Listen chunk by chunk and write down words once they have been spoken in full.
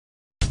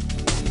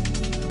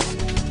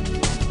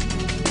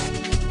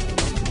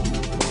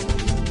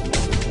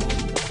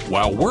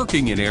While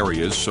working in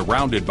areas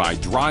surrounded by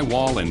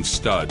drywall and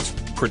studs,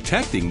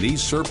 protecting these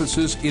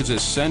surfaces is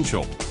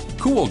essential.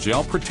 Cool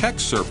Gel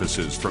protects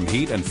surfaces from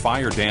heat and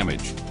fire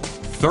damage.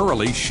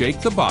 Thoroughly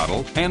shake the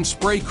bottle and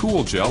spray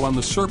Cool Gel on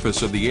the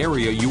surface of the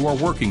area you are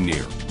working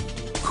near.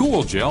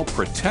 Cool Gel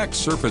protects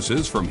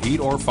surfaces from heat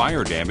or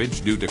fire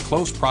damage due to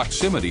close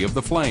proximity of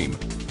the flame.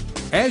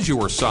 As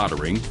you are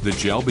soldering, the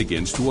gel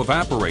begins to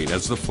evaporate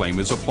as the flame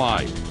is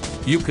applied.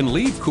 You can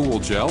leave Cool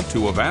Gel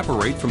to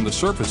evaporate from the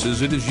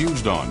surfaces it is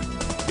used on.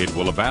 It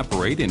will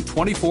evaporate in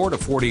 24 to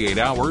 48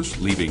 hours,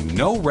 leaving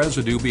no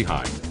residue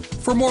behind.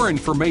 For more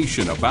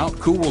information about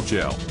Cool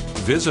Gel,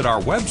 visit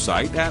our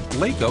website at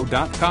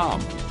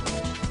laco.com.